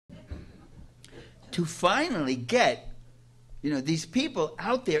to finally get, these people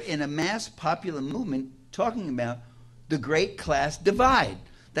out there in a mass popular movement talking about the great class divide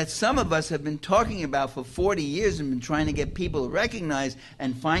that some of us have been talking about for 40 years and been trying to get people to recognize,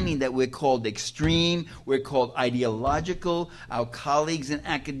 and finding that we're called extreme, we're called ideological. Our colleagues in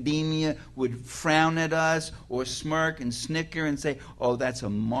academia would frown at us or smirk and snicker and say, oh, that's a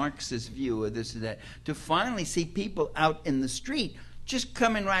Marxist view or this or that. To finally see people out in the street just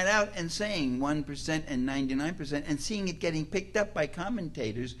coming right out and saying 1% and 99% and seeing it getting picked up by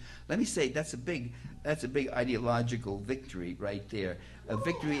commentators, let me say that's a big ideological victory right there, a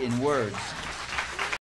victory in words.